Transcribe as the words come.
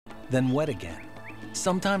then wet again,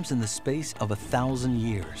 sometimes in the space of 1,000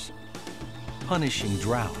 years. Punishing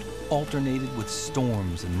drought alternated with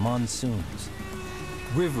storms and monsoons.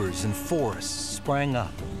 Rivers and forests sprang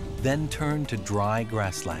up, then turned to dry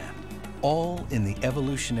grassland, all in the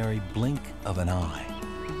evolutionary blink of an eye.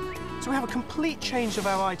 So we have a complete change of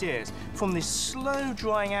our ideas, from this slow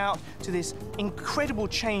drying out to this incredible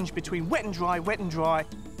change between wet and dry, wet and dry.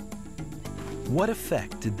 What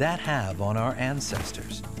effect did that have on our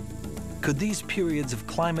ancestors? Could these periods of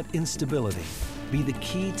climate instability be the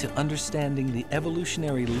key to understanding the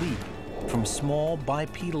evolutionary leap from small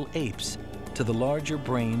bipedal apes to the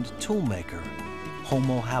larger-brained toolmaker,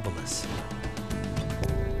 Homo habilis?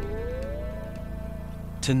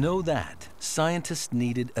 To know that, scientists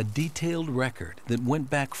needed a detailed record that went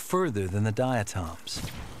back further than the diatoms,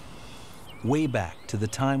 way back to the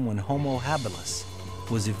time when Homo habilis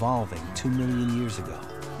was evolving 2 million years ago.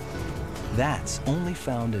 That's only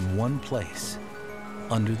found in one place,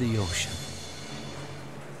 under the ocean.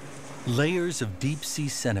 Layers of deep-sea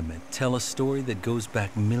sediment tell a story that goes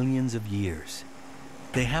back millions of years.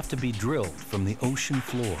 They have to be drilled from the ocean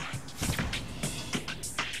floor.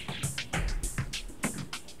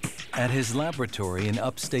 At his laboratory in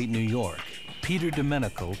upstate New York, Peter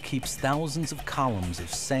Domenical keeps thousands of columns of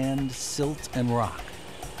sand, silt, and rock,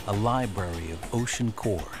 a library of ocean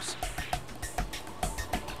cores.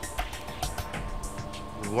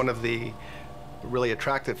 One of the really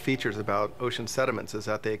attractive features about ocean sediments is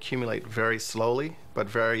that they accumulate very slowly, but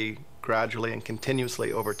very gradually and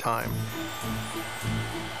continuously over time.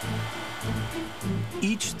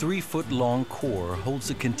 Each 3-foot-long core holds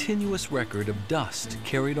a continuous record of dust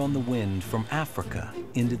carried on the wind from Africa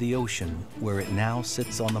into the ocean, where it now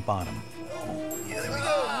sits on the bottom. Yeah, there we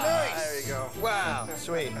go. Nice. There you go. Wow.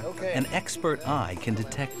 Sweet. Okay. An expert eye can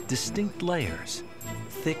detect distinct layers: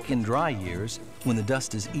 thick in dry years, when the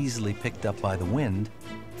dust is easily picked up by the wind;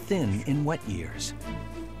 thin in wet years.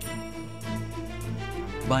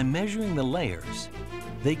 By measuring the layers,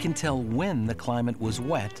 they can tell when the climate was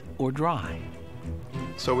wet or dry.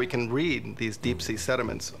 So we can read these deep-sea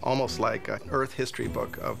sediments almost like an Earth history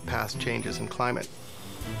book of past changes in climate.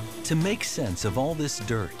 To make sense of all this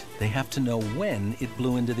dirt, they have to know when it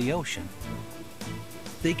blew into the ocean.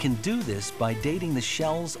 They can do this by dating the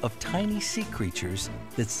shells of tiny sea creatures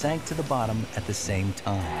that sank to the bottom at the same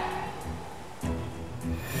time.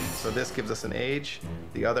 So this gives us an age,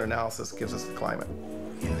 the other analysis gives us the climate.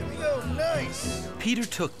 Yeah, there we go. Nice. Peter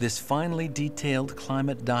took this finely detailed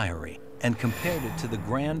climate diary and compared it to the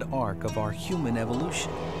grand arc of our human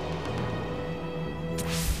evolution.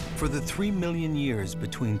 For the 3 million years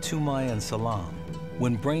between Toumai and Selam,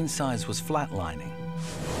 when brain size was flatlining,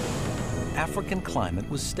 African climate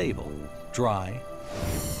was stable, dry,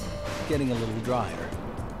 getting a little drier.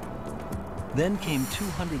 Then came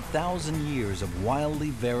 200,000 years of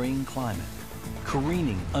wildly varying climate,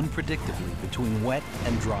 careening unpredictably between wet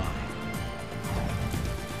and dry.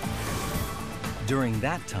 During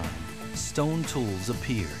that time, stone tools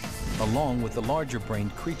appeared, along with the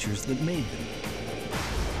larger-brained creatures that made them.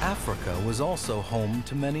 Africa was also home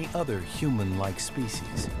to many other human-like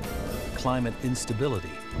species. Climate instability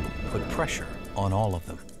put pressure on all of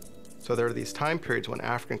them. So there are these time periods when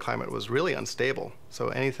African climate was really unstable. So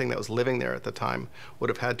anything that was living there at the time would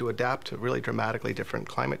have had to adapt to really dramatically different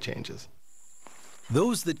climate changes.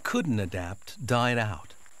 Those that couldn't adapt died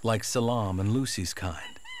out, like Selam and Lucy's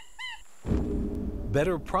kind.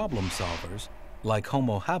 Better problem solvers, like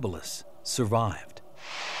Homo habilis, survived.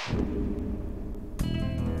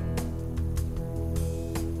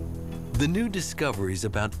 The new discoveries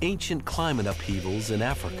about ancient climate upheavals in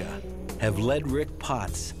Africa have led Rick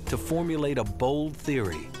Potts to formulate a bold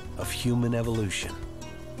theory of human evolution.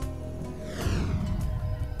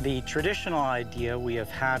 The traditional idea we have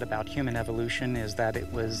had about human evolution is that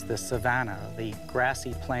it was the savanna, the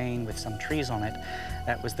grassy plain with some trees on it,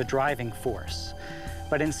 that was the driving force.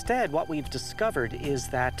 But instead, what we've discovered is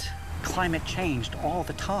that climate changed all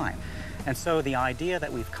the time. And so the idea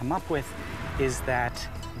that we've come up with is that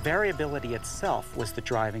variability itself was the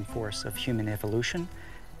driving force of human evolution,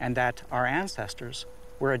 and that our ancestors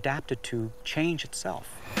were adapted to change itself.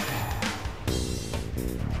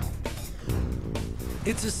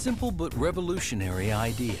 It's a simple but revolutionary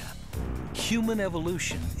idea. Human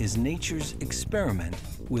evolution is nature's experiment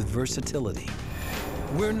with versatility.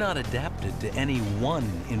 We're not adapted to any one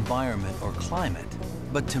environment or climate,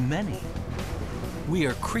 but to many. We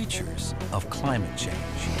are creatures of climate change.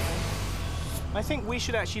 I think we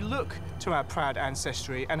should actually look to our proud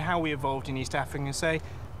ancestry and how we evolved in East Africa and say,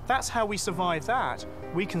 that's how we survived that,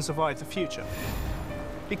 we can survive the future.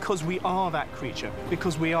 Because we are that creature,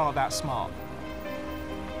 because we are that smart.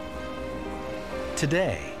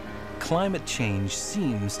 Today, climate change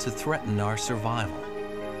seems to threaten our survival.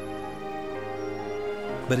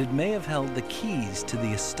 But it may have held the keys to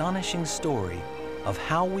the astonishing story of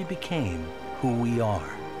how we became who we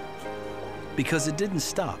are. Because it didn't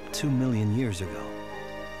stop 2 million years ago.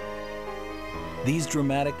 These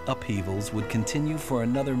dramatic upheavals would continue for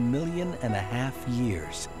another 1.5 million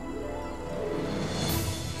years,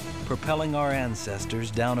 propelling our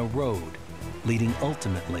ancestors down a road leading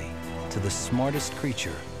ultimately to the smartest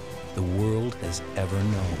creature the world has ever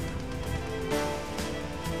known.